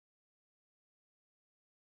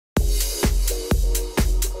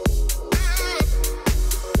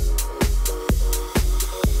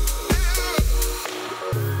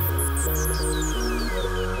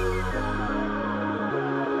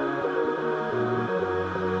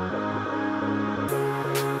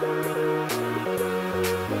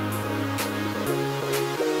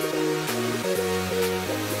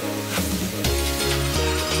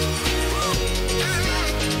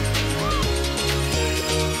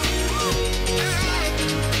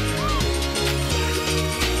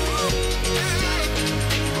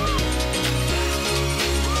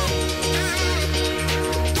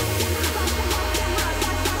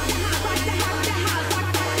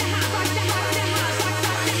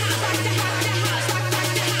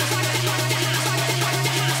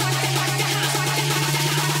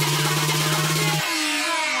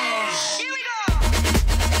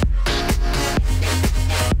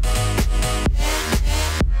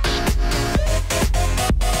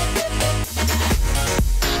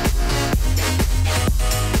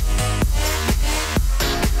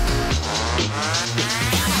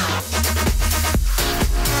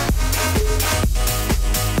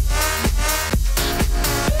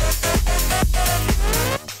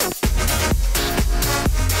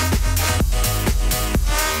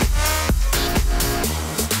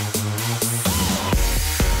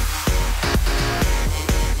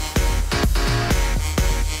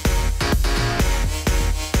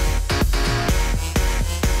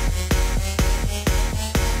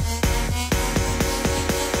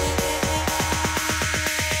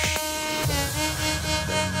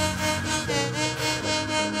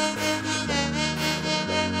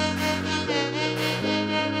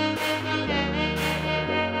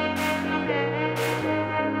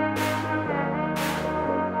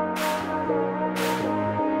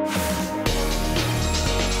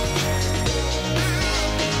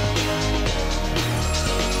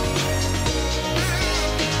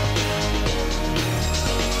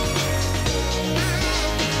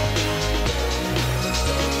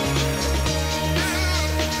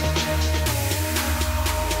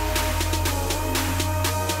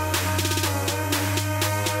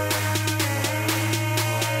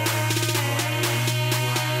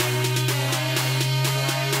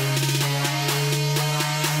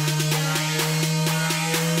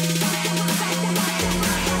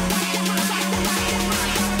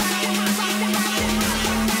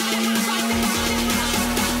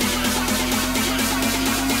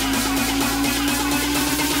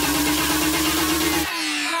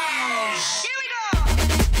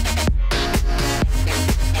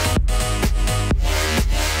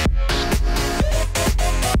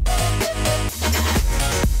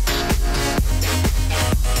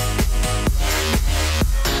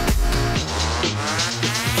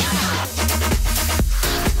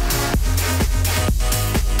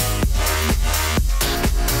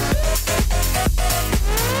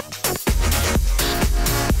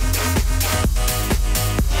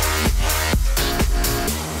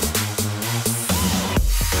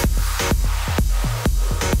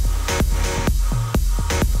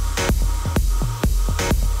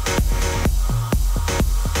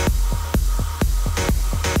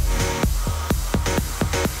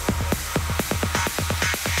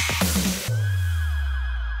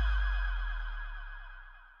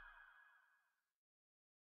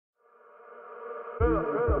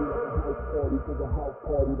party, cause a house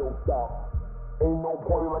party don't stop. Ain't no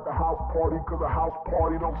party like a house party, cause a house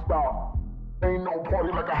party don't stop. Ain't no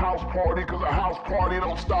party like a house party, cause a house party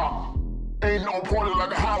don't stop. Ain't no party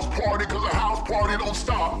like a house party, cause a house party don't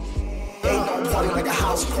stop. Ain't no party like a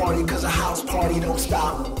house party, cause a house party don't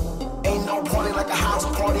stop. Ain't no party like a house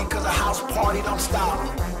party, cause a house party don't stop.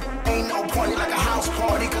 Ain't no party like a house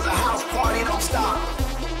party, cause a house party don't stop.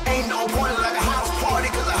 Ain't no party like a house party,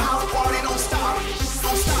 cause a house party don't stop.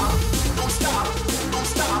 Don't stop, don't stop, don't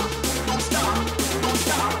stop, don't stop, don't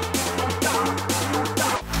stop, don't stop, don't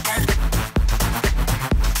stop.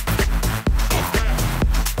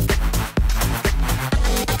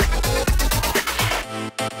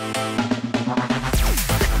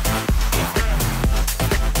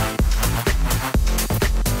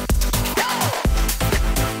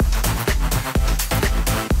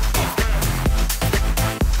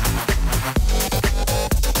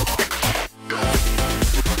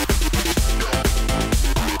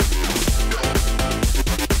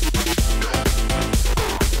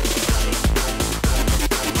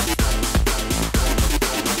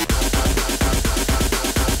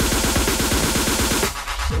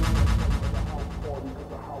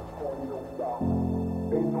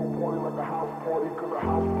 Ain't no party like a house party, cause a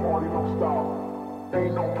house party don't stop.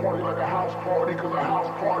 Ain't no party like a house party, cause a house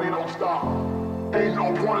party don't stop. Ain't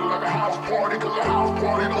no party like a house party, cause a house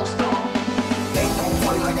party don't stop. Ain't no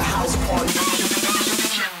party like a house party.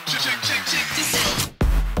 Check this out.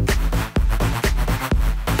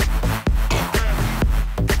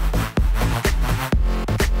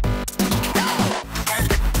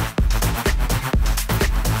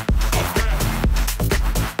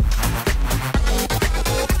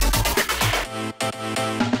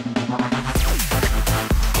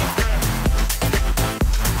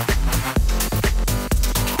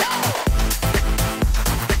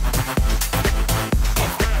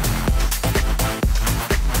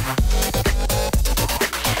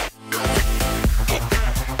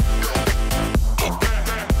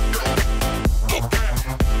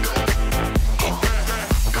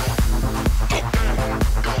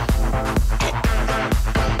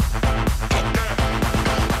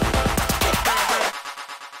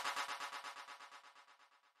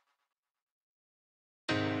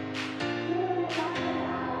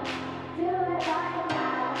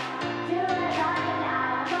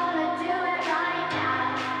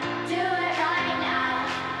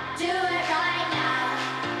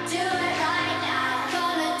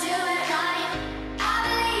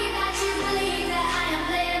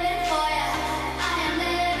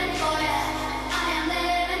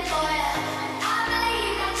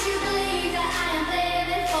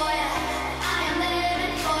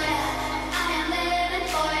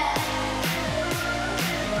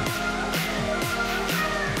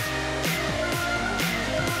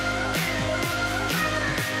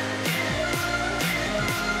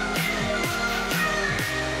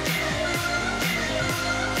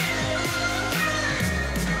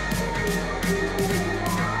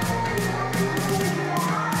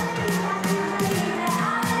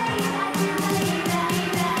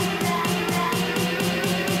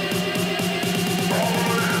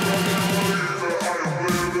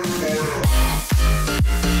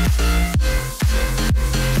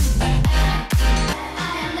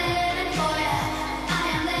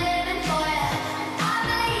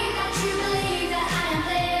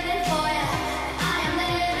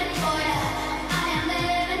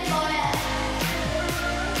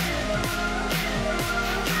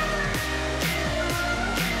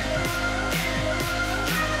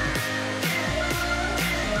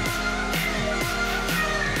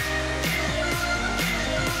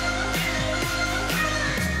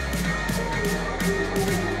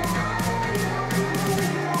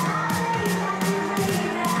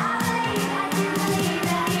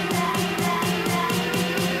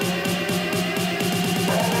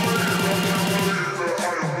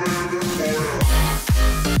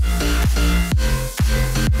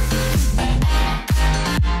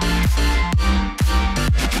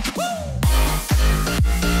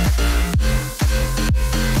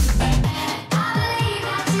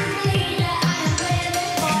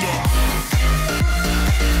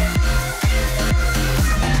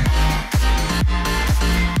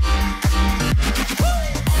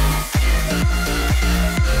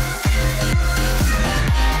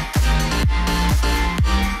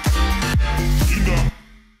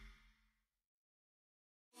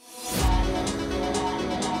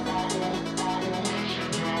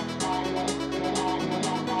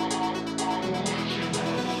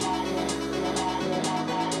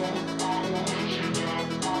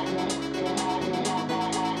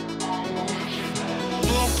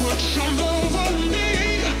 put some love